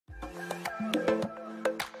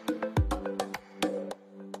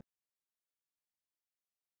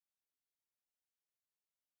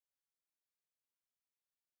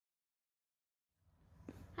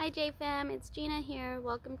Hi JFam, it's Gina here.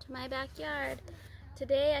 Welcome to my backyard.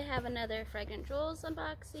 Today I have another Fragrant Jewels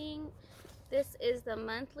unboxing. This is the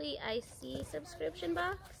monthly IC subscription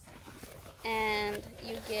box, and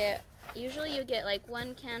usually you get like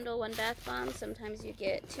one candle, one bath bomb. Sometimes you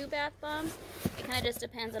get 2 bath bombs. It kind of just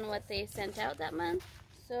depends on what they sent out that month.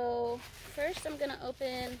 So first I'm gonna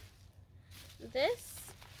open this,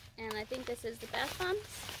 and I think this is the bath bombs.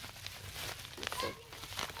 Let's see.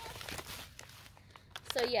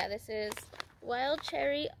 So yeah, this is Wild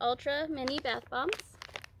Cherry Ultra Mini Bath Bombs.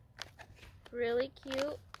 Really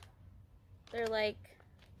cute. They're like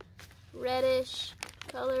reddish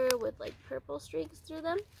color with like purple streaks through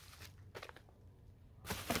them.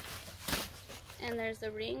 And there's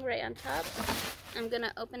a ring right on top. I'm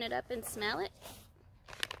gonna open it up and smell it.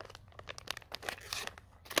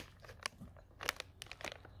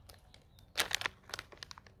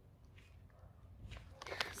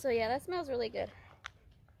 So yeah, that smells really good.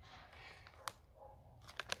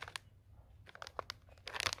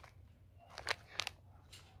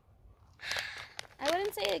 I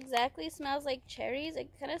wouldn't say it exactly smells like cherries. It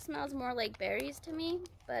kind of smells more like berries to me,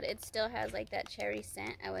 but it still has like that cherry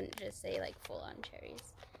scent. I wouldn't just say like full-on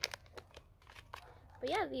cherries.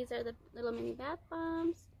 But yeah, these are the little mini bath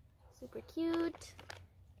bombs. Super cute.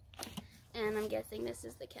 And I'm guessing this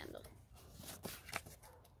is the candle.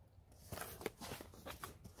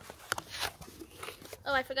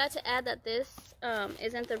 Oh, I forgot to add that this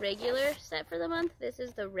isn't the regular set for the month. This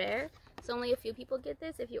is the rare. So only a few people get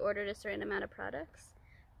this if you ordered a certain amount of products.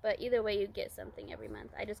 But either way, you get something every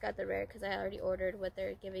month. I just got the rare because I already ordered what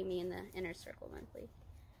they're giving me in the Inner Circle monthly.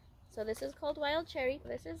 So this is called Wild Cherry.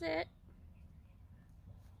 This is it.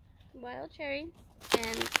 Wild Cherry.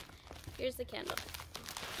 And here's the candle.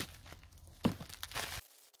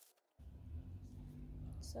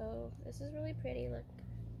 So this is really pretty. Look.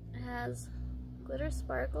 It has glitter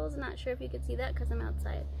sparkles. Not sure if you could see that because I'm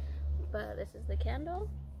outside. But this is the candle.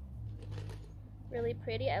 Really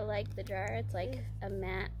pretty. I like the jar. It's like a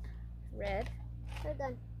matte red. We're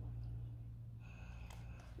done.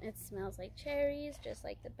 It smells like cherries, just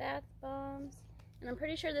like the bath bombs. And I'm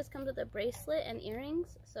pretty sure this comes with a bracelet and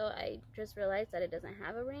earrings. So I just realized that it doesn't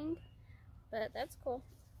have a ring. But that's cool.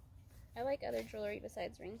 I like other jewelry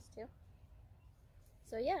besides rings too.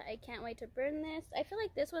 So yeah, I can't wait to burn this. I feel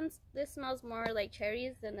like this smells more like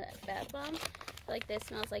cherries than the bath bomb. I feel like this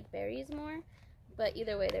smells like berries more. But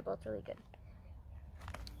either way, they're both really good.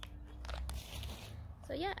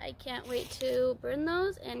 So yeah, I can't wait to burn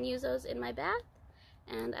those and use those in my bath.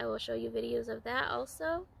 And I will show you videos of that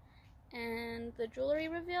also. And the jewelry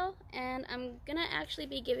reveal. And I'm gonna actually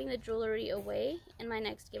be giving the jewelry away in my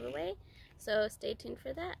next giveaway. So stay tuned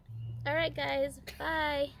for that. Alright guys,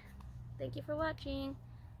 bye! Thank you for watching.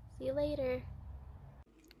 See you later.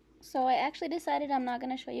 So I actually decided I'm not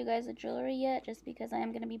going to show you guys the jewelry yet, just because I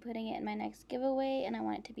am going to be putting it in my next giveaway and I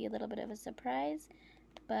want it to be a little bit of a surprise.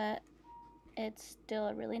 But it's still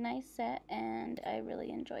a really nice set and I really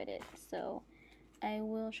enjoyed it. So I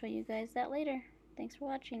will show you guys that later. Thanks for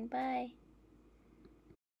watching. Bye.